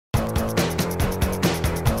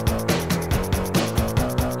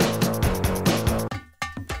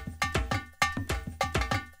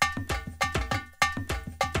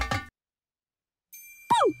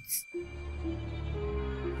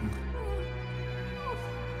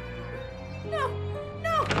No,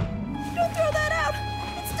 no, don't throw that out.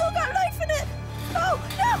 It's still got life in it. Oh,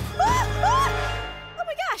 no, oh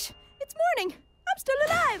my gosh, it's morning. I'm still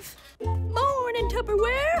alive. Morning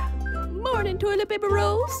Tupperware, morning toilet paper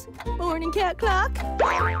rolls, morning cat clock.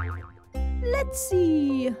 Let's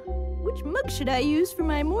see, which mug should I use for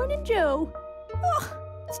my morning Joe? Oh,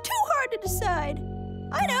 it's too hard to decide.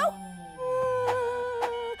 I know.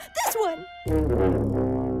 This one.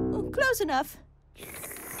 Oh, close enough.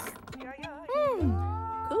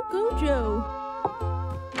 Cocoa Joe.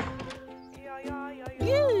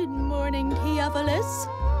 Good morning, Theophilus.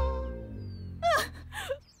 Ah,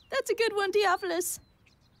 that's a good one, Theophilus.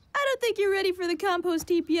 I don't think you're ready for the compost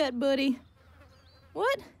heap yet, buddy.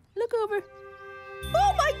 What? Look over.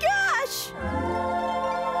 Oh my gosh!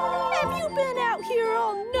 Have you been out here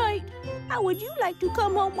all night? How would you like to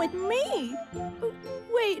come home with me?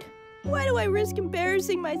 Wait, why do I risk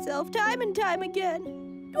embarrassing myself time and time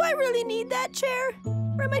again? Do I really need that chair?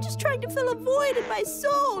 Or am I just trying to fill a void in my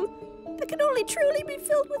soul that can only truly be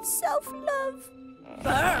filled with self-love?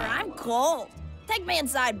 Brr, I'm cold. Take me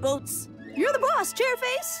inside, Boots. You're the boss,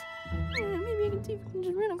 Chairface. Maybe I can see if I can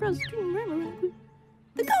just run across the street and grab her real quick.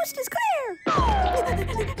 The coast is clear!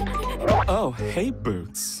 Oh, hey,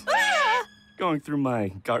 Boots. Ah! Going through my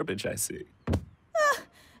garbage, I see. No,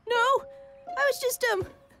 I was just,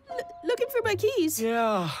 looking for my keys.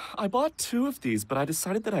 Yeah, I bought 2 of these, but I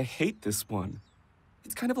decided that I hate this one.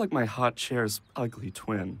 It's kind of like my hot chair's ugly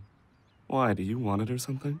twin. Why, do you want it or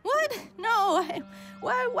something? What? No,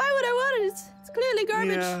 why would I want it? It's clearly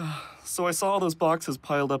garbage. Yeah, so I saw all those boxes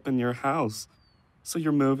piled up in your house. So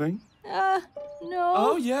you're moving? No.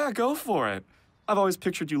 Oh, yeah, go for it. I've always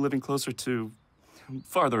pictured you living closer to...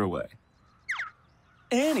 farther away.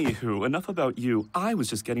 Anywho, enough about you. I was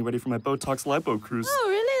just getting ready for my Botox lipo cruise. Oh,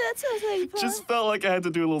 really? That sounds like fun. Just felt like I had to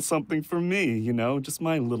do a little something for me, you know? Just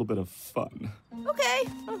my little bit of fun. Okay,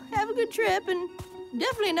 well, have a good trip, and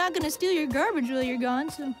definitely not gonna steal your garbage while you're gone,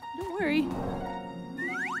 so don't worry.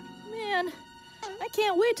 Man, I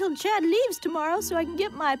can't wait till Chad leaves tomorrow so I can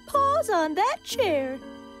get my paws on that chair.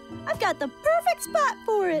 I've got the perfect spot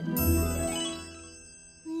for it.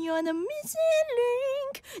 You're the missing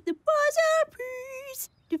link, the puzzle piece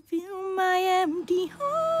to fill my empty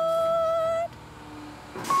heart.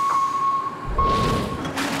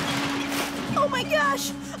 Oh my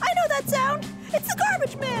gosh, I know that sound. It's the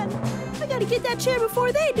garbage man. I gotta get that chair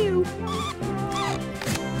before they do.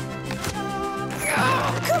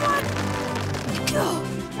 Come on. Go.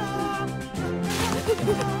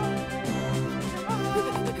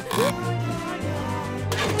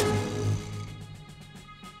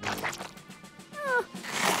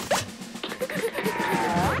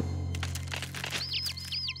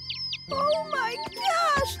 Oh my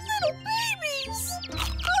gosh, little babies!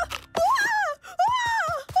 Oh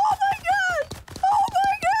my god! Oh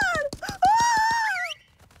my god!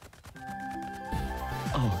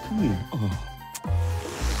 Oh, come here. Oh.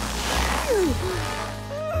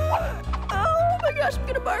 Oh my gosh, I'm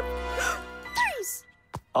gonna barf. Threes!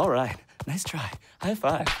 All right, nice try. High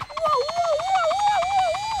five. Whoa, whoa, whoa, whoa, whoa!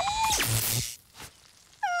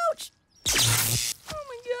 Ouch! Oh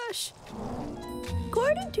my gosh.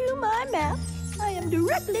 According to my map, I am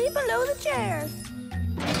directly below the chair.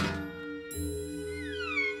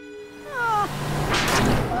 Oh. Ah!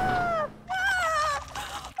 Ah!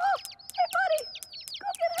 Oh, hey buddy, go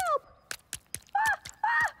get help.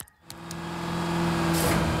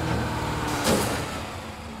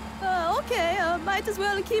 Okay, might as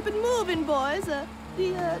well keep it moving, boys.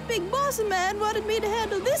 The big boss man wanted me to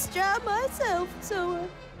handle this job myself, so,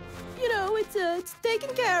 you know, it's taken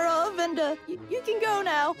care of, and you can go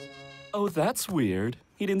now. Oh, that's weird.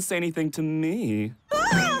 He didn't say anything to me.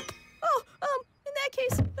 Ah! Oh, in that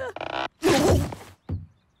case,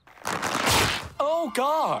 Oh,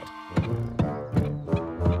 God!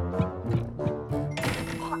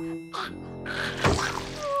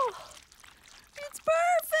 Oh, it's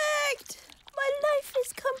perfect! My life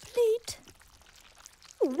is complete.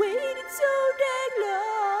 Waited so dang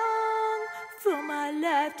long for my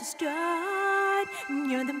life to start.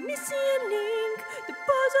 You're the missing link, the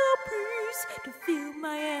puzzle piece to fill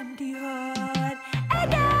my empty heart.